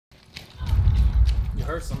You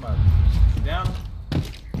hurt somebody. You down?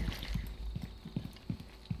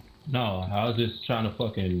 No, I was just trying to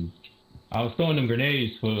fucking. I was throwing them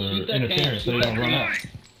grenades for interference so they don't run out.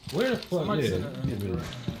 Where the fuck is it?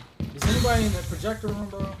 Is anybody in the projector room,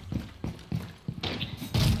 bro?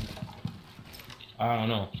 I don't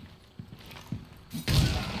know.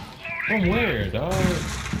 From where, dog?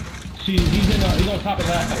 He's on top of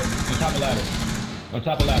ladder. On top of ladder. On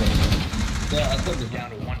top of ladder. Yeah, I took it down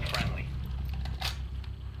to one friendly.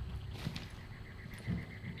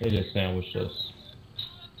 They just sandwiched us.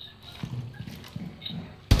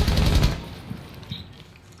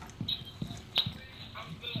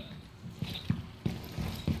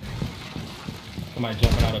 Somebody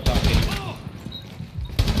jumping out of top eight.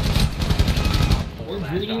 They're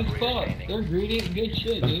greedy as fuck. They're greedy. Good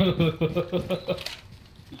shit, dude.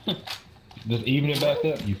 Just even it back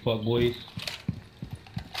up, you fuck boys.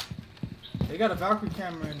 They got a Valkyrie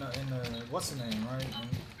camera in the what's the name, right?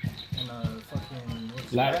 In fucking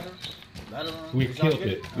what's ladder room. We killed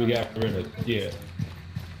it. We got rid of it. Yeah.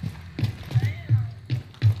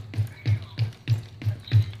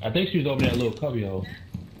 I think she was over that little cubby hole.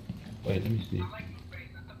 Wait, let me see.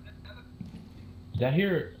 Did I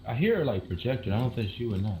hear her like projector. I don't think she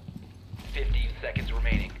would not. 15 seconds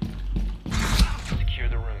remaining. Secure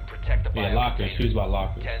the room. Protect the bio. Yeah, locker. She was about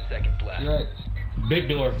locker. 10 seconds left. Right. Big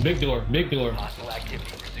door, big door, big door. Hostile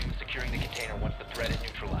activity. Resume securing the container once the threat is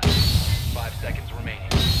neutralized. 5 seconds remaining.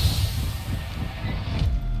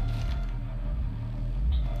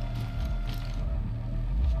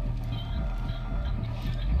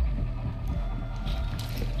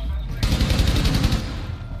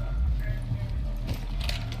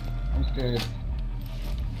 I'm scared.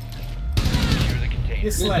 Secure the container.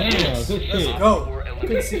 Get slapped. Good Let's shit. go.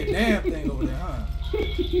 Couldn't see a damn thing over there, huh?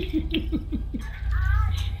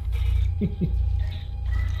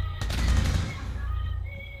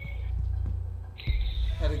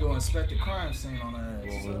 Had to go inspect the crime scene on her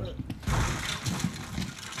ass.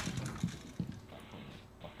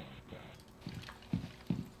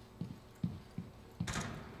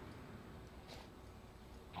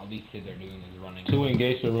 All these kids are doing is running. 2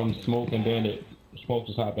 engagement room, smoke and bandit. Smoke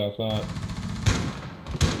just hopped outside.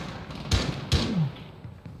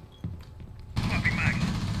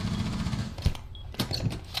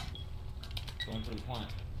 Going for the point.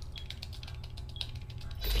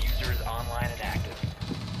 Diffuser is online and active.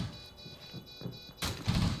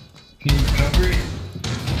 Can you cover it?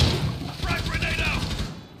 Frag grenade out!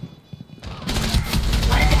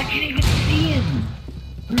 I can't even see him.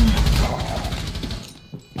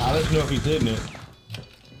 I'll let you know if he's hitting it.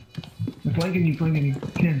 I'm flanking you.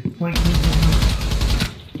 Ken, flank.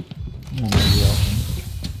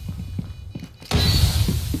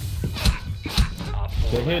 Oh,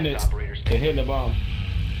 They're hitting it. They're hitting the bomb.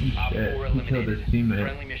 shit. He killed his teammate.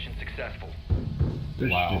 Friendly mission successful.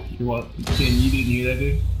 Wow. Shit. What? Ken, you didn't hear that,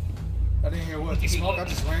 dude? I didn't hear what? The smoke? I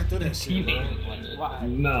just ran through that shit, bro.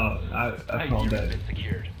 No, I called that. Been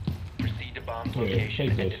secured. Proceed to bomb's Yeah, location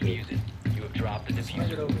take and that defuse it. You have dropped the Swing it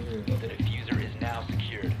diffuser. over here. The diffuser is now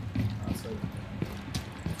secured. I'll say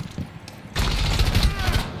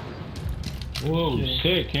Whoa,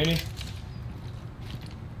 shit, Kenny.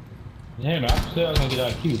 Damn, I said I was gonna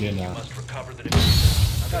get IQ there You now. must recover the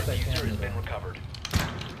diffuser. I got The that diffuser camera, has been though. recovered.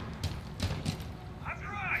 I'm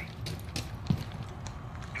dry.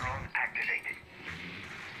 Drone activated.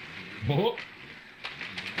 Oh,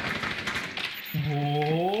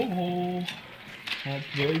 Oh, that's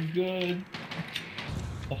very good.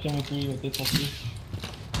 That's number 3 with this one too.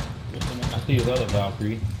 I see his other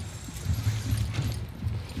Valkyrie.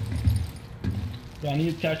 Yeah, I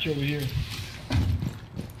need to catch you over here.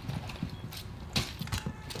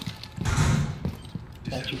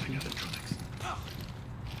 Catch you.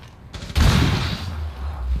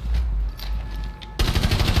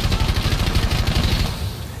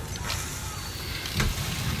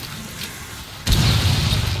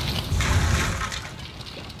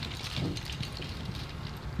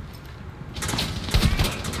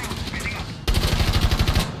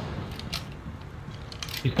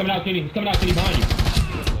 He's coming out, Kenny. He's coming out, Kenny, behind you.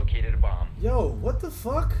 You have located a bomb. Yo, what the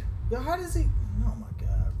fuck? Yo, how does he? Oh my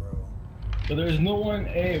god, bro. So there's no one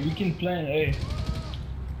A. We can plan A.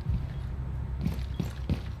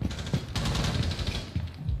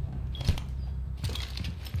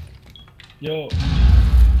 Yo.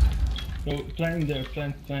 Yo, plant there,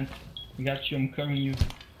 plant. I got you, I'm covering you.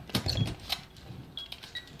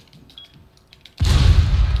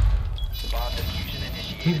 Bomb diffusion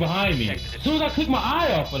initiated. He's behind me. Protect the As soon as I took my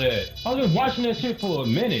eye off of that, I was just watching that shit for a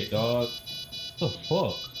minute, dog. What the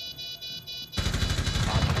fuck?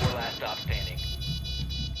 Op 4 last stop standing.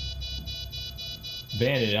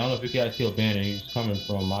 Bandit. I don't know if you guys kill Bandit. He's coming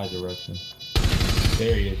from my direction.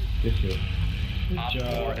 There he is. This shit. Op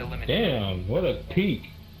 4 eliminated. Damn, what a peek.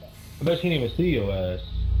 I bet she didn't even see your ass.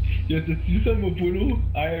 Ja, das ist aber Polo.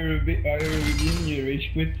 Eure Rage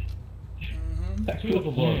Quit. That's two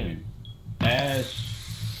above you.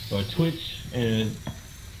 Ash, or Twitch, and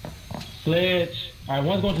Sledge. Alright,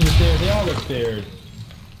 one's going to the stairs. They all upstairs.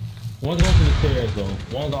 One's going to the stairs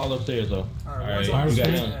though. One's all upstairs though. Alright, Alright, we got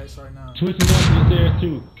Ash right now. Twitch is going to the stairs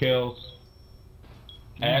too, Kels.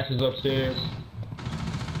 Ash is upstairs.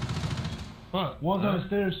 Huh, one's on the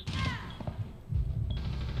stairs.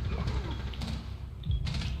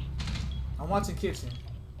 I'm watching kitchen.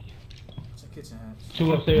 Watching kitchen hatch.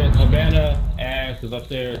 Two upstairs. Havana, Ash is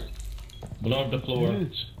upstairs. Below the floor.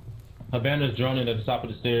 Havana's droning at the top of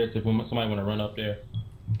the stairs if somebody want to run up there.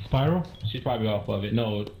 Spiral? She's probably off of it.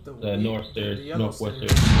 No, the north stairs, the northwest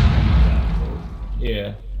stairs. stairs.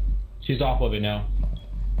 Yeah. She's off of it now.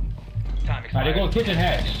 Time Alright, they're going expired. kitchen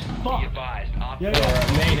hatch. Be advised. Op Yeah, 4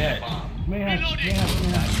 yeah. Main hatch. bomb. May have.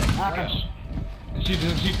 Akash.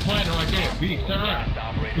 She's planting right there. B, turn around. Last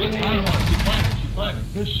operator Look, standing. she's planting.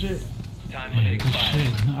 Good shit. Time limit Good expired.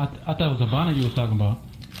 shit. I thought it was Havana you was talking about.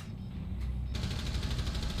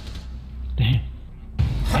 Damn.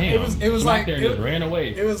 Damn. It was Smack like there just ran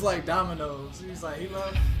away. It was like dominoes. He was like, he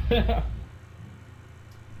loved.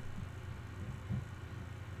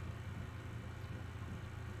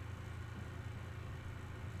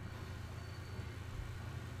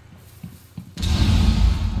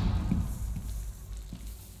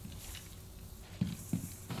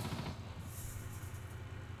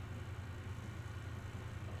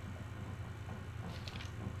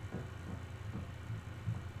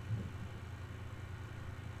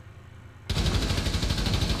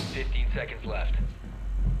 Seconds left.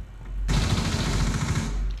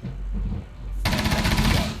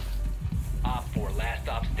 Op 4, last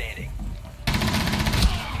stop standing.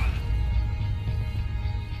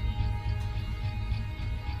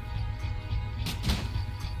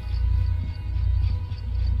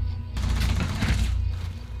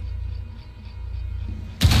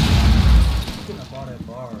 Getting up all that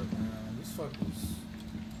bar, man. These fuckers.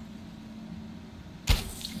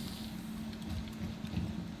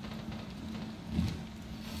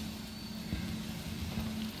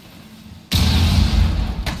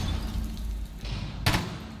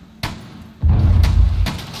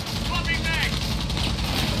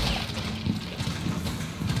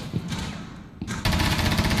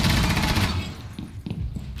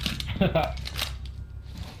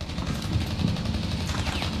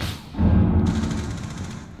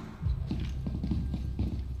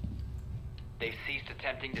 They've ceased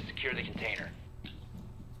attempting to secure the container.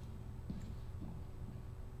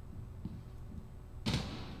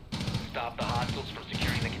 Stop the hostiles from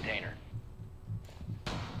securing the container.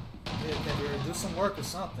 Yeah, Caviera, do some work or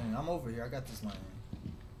something. I'm over here. I got this lane.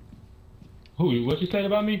 Who? What you said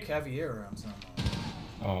about me? Caviera, I'm talking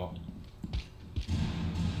about. Oh.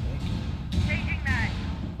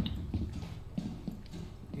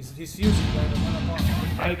 He's fusing. You gotta run up on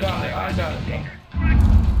him. I got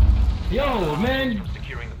it. Yo, man. From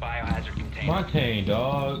securing the biohazard container. Montaigne,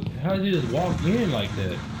 dog. How did you just walk in like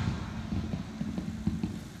that?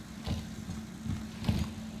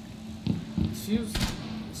 Is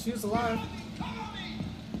Fuse alive?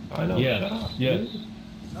 I know. Yes, Shut up, yes. dude.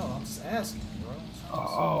 No, I'm just asking, bro.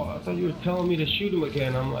 Oh, I thought you were telling me to shoot him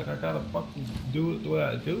again. I'm like, I gotta fucking do it the way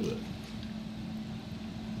I do it.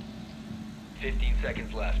 15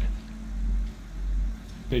 seconds left.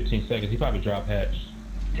 15 seconds. He probably dropped hatch.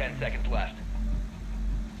 10 seconds left.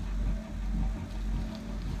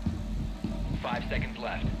 5 seconds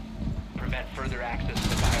left. Prevent further access to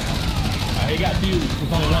the biohazard. He got fused.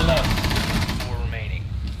 There's only one left. 4 remaining.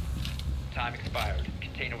 Time expired.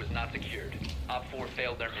 Container was not secured. Op 4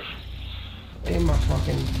 failed their mission. And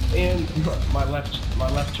my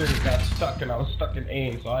left trigger got stuck, and I was stuck in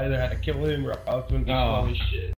aim, so I either had to kill him or I was gonna be slow as shit.